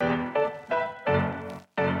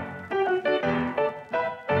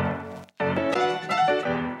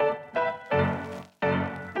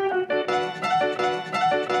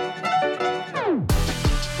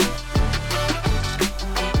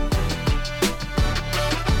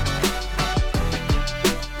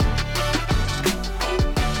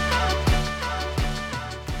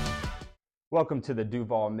Welcome to the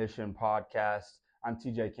Duval Mission Podcast. I'm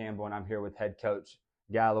TJ Campbell, and I'm here with head coach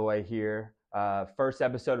Galloway here. First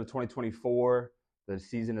episode of 2024. The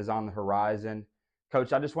season is on the horizon.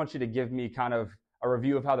 Coach, I just want you to give me kind of a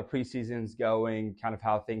review of how the preseason's going, kind of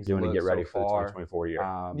how things doing to get ready so for the far. 2024 year.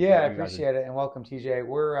 I appreciate it, and welcome, TJ.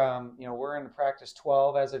 We're in practice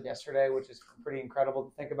 12 as of yesterday, which is pretty incredible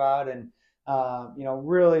to think about, and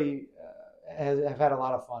really have had a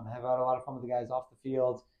lot of fun. Have had a lot of fun with the guys off the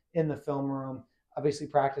field, in the film room. Obviously,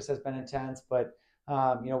 practice has been intense, but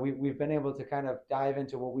we've been able to kind of dive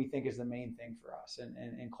into what we think is the main thing for us,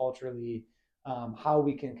 and culturally, how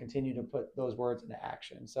we can continue to put those words into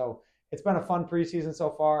action. So it's been a fun preseason so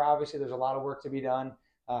far. Obviously, there's a lot of work to be done.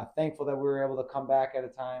 Thankful that we were able to come back at a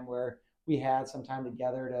time where we had some time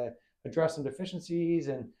together to address some deficiencies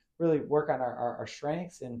and really work on our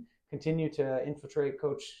strengths and continue to infiltrate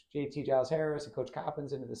Coach JT Giles Harris and Coach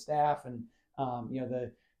Coppins into the staff. And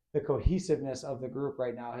the cohesiveness of the group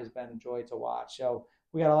right now has been a joy to watch. So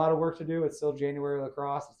we got a lot of work to do. It's still January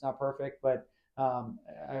lacrosse. It's not perfect, but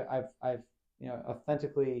I've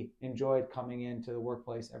authentically enjoyed coming into the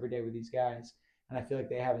workplace every day with these guys, and I feel like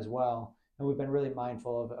they have as well. And we've been really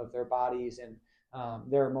mindful of their bodies and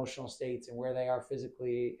their emotional states and where they are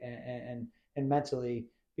physically and mentally,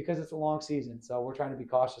 because it's a long season. So we're trying to be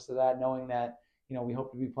cautious of that, knowing that we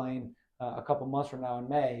hope to be playing a couple months from now in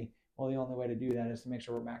May. Well, the only way to do that is to make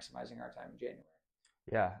sure we're maximizing our time in January.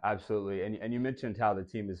 Yeah, absolutely. And you mentioned how the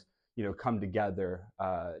team has come together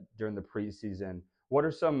during the preseason. What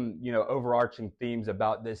are some overarching themes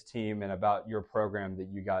about this team and about your program that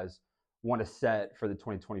you guys want to set for the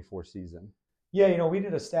 2024 season? Yeah, we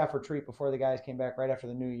did a staff retreat before the guys came back right after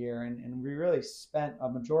the new year, and we really spent a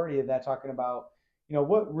majority of that talking about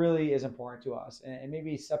what really is important to us, and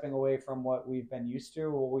maybe stepping away from what we've been used to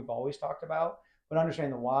or what we've always talked about, but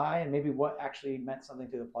understanding the why and maybe what actually meant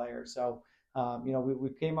something to the players. So, we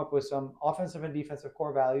came up with some offensive and defensive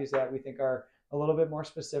core values that we think are a little bit more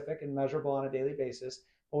specific and measurable on a daily basis.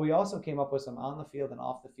 But we also came up with some on the field and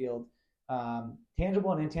off the field,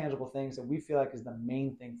 tangible and intangible things that we feel like is the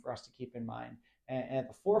main thing for us to keep in mind. And at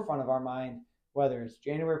the forefront of our mind, whether it's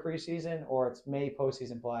January preseason or it's May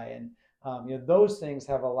postseason play. And, those things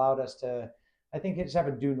have allowed us to, I think, just have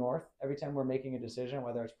a due north every time we're making a decision,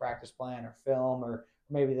 whether it's practice plan or film or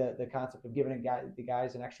maybe the concept of giving the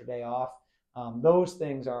guys an extra day off. Those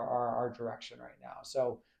things are our direction right now.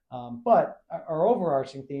 So, but our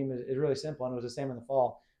overarching theme is really simple, and it was the same in the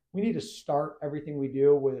fall. We need to start everything we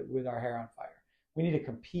do with our hair on fire. We need to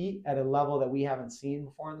compete at a level that we haven't seen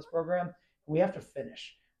before in this program. We have to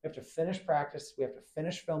finish. We have to finish practice. We have to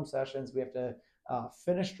finish film sessions. We have to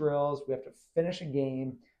finish drills. We have to finish a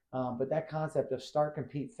game. But that concept of start,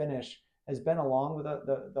 compete, finish has been along with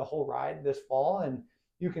the whole ride this fall, and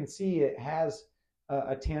you can see it has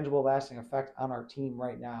a tangible, lasting effect on our team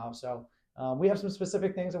right now. So we have some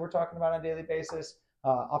specific things that we're talking about on a daily basis,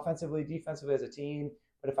 offensively, defensively as a team.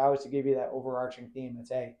 But if I was to give you that overarching theme,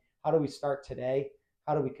 it's, hey, how do we start today?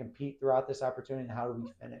 How do we compete throughout this opportunity? And how do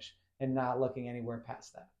we finish? And not looking anywhere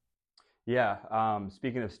past that. Yeah.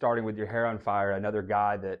 Speaking of starting with your hair on fire, another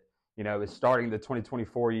guy that is starting the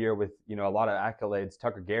 2024 year with a lot of accolades,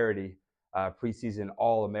 Tucker Garrity, preseason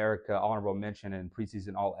All-America, honorable mention, and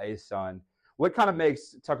preseason All-ASUN. What kind of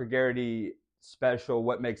makes Tucker Garrity special?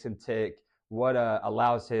 What makes him tick? What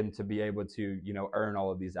allows him to be able to earn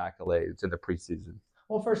all of these accolades in the preseason?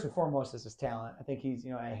 Well, first and foremost is his talent. I think he's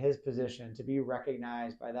at his position to be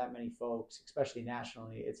recognized by that many folks, especially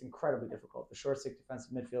nationally. It's incredibly difficult. The short stick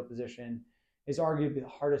defensive midfield position is arguably the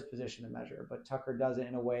hardest position to measure, but Tucker does it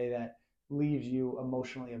in a way that leaves you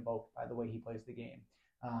emotionally evoked by the way he plays the game.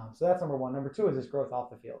 So that's number one. Number two is his growth off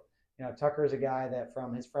the field. Tucker is a guy that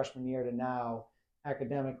from his freshman year to now,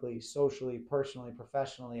 academically, socially, personally,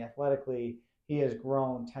 professionally, athletically, he has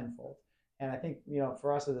grown tenfold. And I think,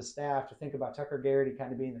 for us as a staff to think about Tucker Garrity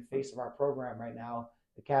kind of being the face of our program right now,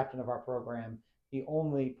 the captain of our program, the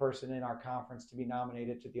only person in our conference to be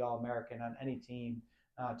nominated to the All-American on any team,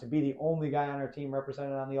 to be the only guy on our team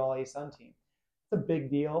represented on the All-ASUN team. It's a big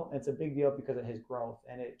deal. It's a big deal because of his growth.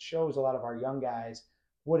 And it shows a lot of our young guys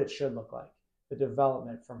what it should look like. The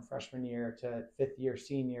development from freshman year to fifth year,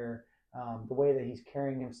 senior, the way that he's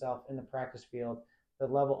carrying himself in the practice field, the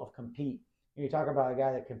level of compete. You talk about a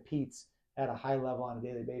guy that competes at a high level on a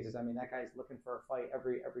daily basis. I mean, that guy's looking for a fight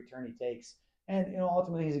every turn he takes. And,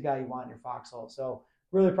 ultimately he's a guy you want in your foxhole. So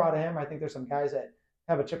really proud of him. I think there's some guys that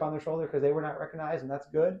have a chip on their shoulder because they were not recognized, and that's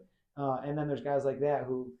good. And then there's guys like that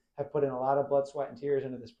who have put in a lot of blood, sweat, and tears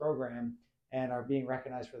into this program and are being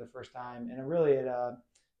recognized for the first time. And really at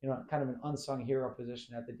kind of an unsung hero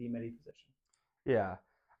position at the D-Midi position. Yeah.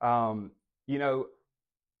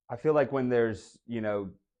 I feel like when there's,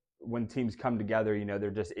 when teams come together,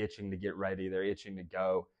 they're just itching to get ready. They're itching to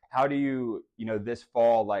go. How do you, this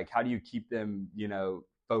fall, like, how do you keep them,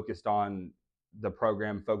 focused on the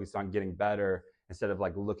program, focused on getting better instead of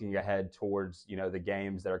like looking ahead towards, the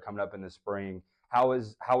games that are coming up in the spring? How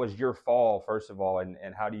was your fall, first of all, and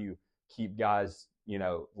how do you keep guys,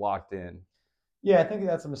 locked in? Yeah, I think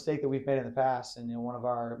that's a mistake that we've made in the past. And one of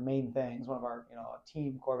our main things, one of our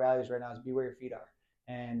team core values right now is be where your feet are,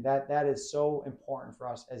 and that is so important for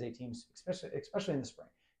us as a team, especially in the spring.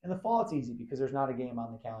 In the fall, it's easy because there's not a game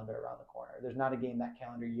on the calendar around the corner. There's not a game that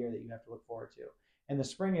calendar year that you have to look forward to. In the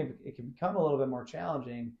spring, it can become a little bit more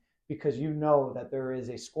challenging because that there is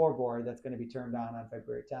a scoreboard that's going to be turned on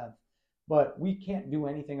February 10th. But we can't do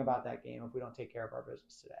anything about that game if we don't take care of our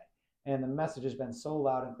business today. And the message has been so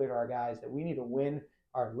loud and clear to our guys that we need to win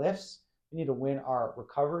our lifts. We need to win our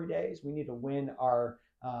recovery days. We need to win our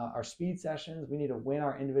speed sessions. We need to win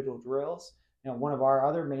our individual drills. One of our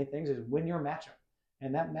other main things is win your matchup.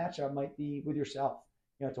 And that matchup might be with yourself,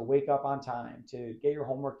 to wake up on time, to get your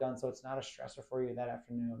homework done so it's not a stressor for you that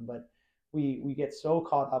afternoon. But we get so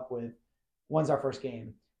caught up with when's our first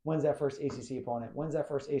game? When's that first ACC opponent? When's that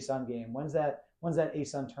first ASUN game? When's that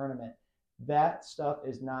ASUN tournament? That stuff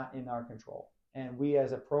is not in our control. And we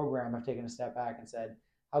as a program have taken a step back and said,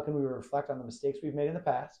 how can we reflect on the mistakes we've made in the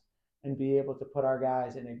past and be able to put our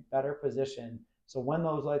guys in a better position so when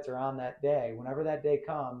those lights are on that day, whenever that day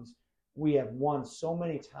comes, we have won so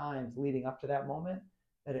many times leading up to that moment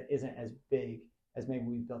that it isn't as big as maybe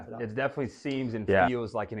we've built it up. It definitely seems and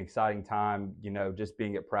feels like an exciting time, just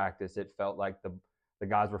being at practice. It felt like the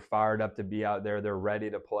guys were fired up to be out there. They're ready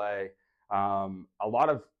to play. A lot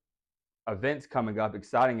of events coming up,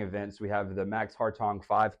 exciting events. We have the Max Hartong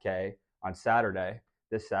 5K on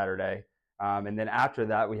this Saturday. And then after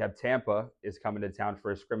that, we have Tampa is coming to town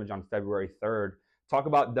for a scrimmage on February 3rd. Talk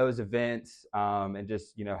about those events and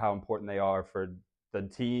just, how important they are for the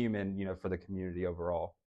team and, for the community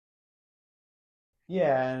overall.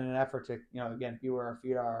 Yeah, and an effort to, again, be where our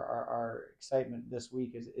feet are. Our excitement this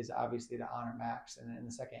week is obviously to honor Max and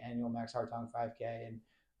the second annual Max Hartong 5K. And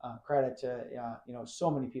credit to, so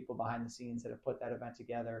many people behind the scenes that have put that event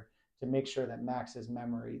together to make sure that Max's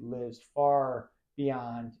memory lives far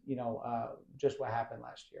beyond, just what happened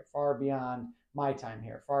last year, far beyond my time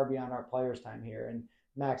here, far beyond our players' time here. And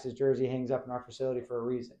Max's jersey hangs up in our facility for a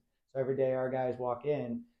reason. So every day our guys walk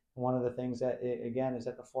in, one of the things that, again, is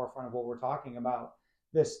at the forefront of what we're talking about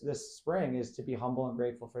this spring is to be humble and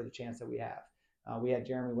grateful for the chance that we have. We had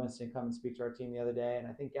Jeremy Winston come and speak to our team the other day, and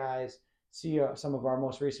I think guys see some of our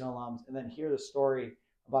most recent alums and then hear the story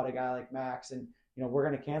about a guy like Max. And, we're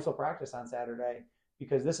going to cancel practice on Saturday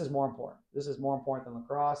because this is more important. This is more important than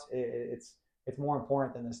lacrosse. It's more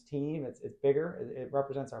important than this team. It's bigger. It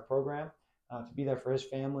represents our program. To be there for his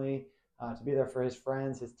family, to be there for his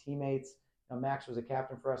friends, his teammates. Max was a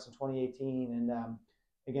captain for us in 2018. And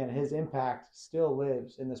again, his impact still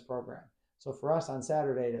lives in this program. So for us on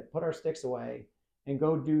Saturday to put our sticks away and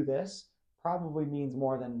go do this definitely means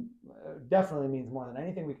more than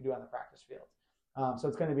anything we can do on the practice field. So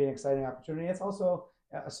it's going to be an exciting opportunity. It's also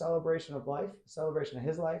a celebration of life, a celebration of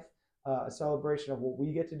his life, a celebration of what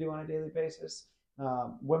we get to do on a daily basis.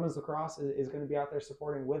 Women's lacrosse is going to be out there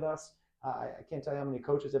supporting with us. I can't tell you how many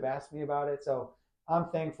coaches have asked me about it. So I'm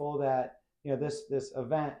thankful that this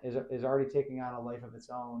event is already taking on a life of its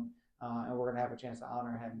own, and we're going to have a chance to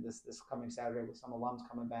honor him this coming Saturday with some alums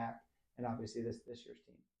coming back, and obviously this year's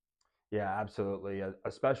team. Yeah, absolutely.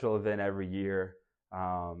 A special event every year.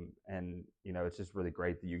 And, it's just really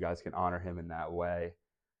great that you guys can honor him in that way.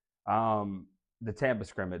 The Tampa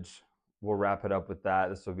scrimmage, we'll wrap it up with that.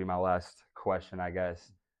 This will be my last question, I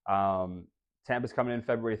guess. Tampa's coming in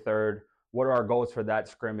February 3rd. What are our goals for that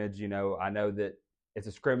scrimmage? I know that it's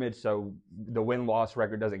a scrimmage, so the win-loss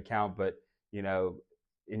record doesn't count, but,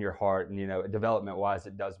 in your heart and, development-wise,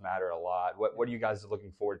 it does matter a lot. What are you guys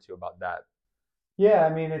looking forward to about that? Yeah,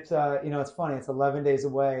 I mean, it's it's funny. It's 11 days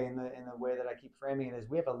away, and the way that I keep framing it is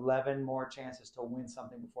we have 11 more chances to win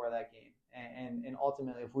something before that game, and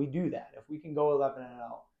ultimately, if we do that, if we can go 11-0,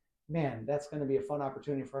 man, that's going to be a fun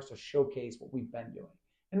opportunity for us to showcase what we've been doing.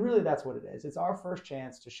 And really, that's what it is. It's our first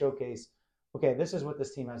chance to showcase, okay, this is what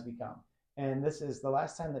this team has become, and this is the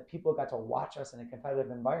last time that people got to watch us in a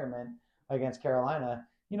competitive environment against Carolina.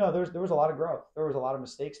 There was a lot of growth. There was a lot of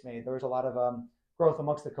mistakes made. There was a lot of growth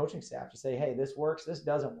amongst the coaching staff to say, hey, this works, this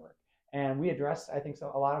doesn't work. And we addressed, I think,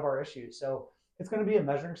 a lot of our issues. So it's going to be a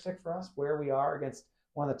measuring stick for us where we are against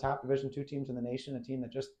one of the top Division II teams in the nation, a team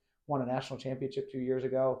that just won a national championship 2 years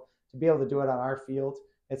ago. To be able to do it on our field,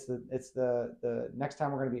 it's the next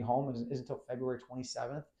time we're going to be home isn't until February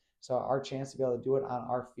 27th. So our chance to be able to do it on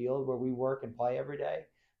our field where we work and play every day.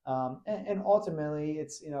 And ultimately,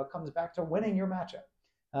 it comes back to winning your matchup.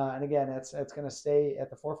 And again, it's going to stay at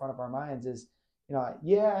the forefront of our minds is,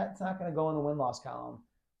 it's not going to go in the win-loss column,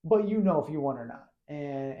 but if you won or not.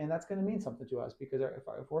 And that's going to mean something to us because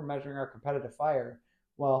if we're measuring our competitive fire,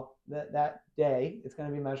 well, that day it's going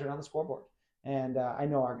to be measured on the scoreboard. And I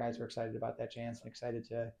know our guys are excited about that chance and excited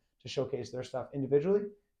to showcase their stuff individually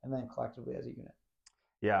and then collectively as a unit.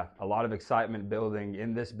 Yeah, a lot of excitement building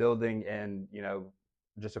in this building and,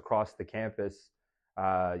 just across the campus.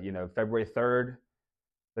 February 3rd,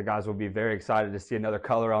 the guys will be very excited to see another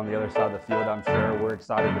color on the other side of the field, I'm sure. We're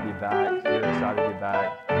excited to be back. You're excited to be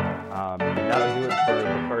back. And that'll do it for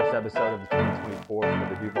the first episode of the 2024 for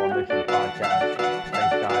the Duval Mission Podcast. Thanks,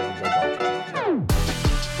 guys, and go Dolphins.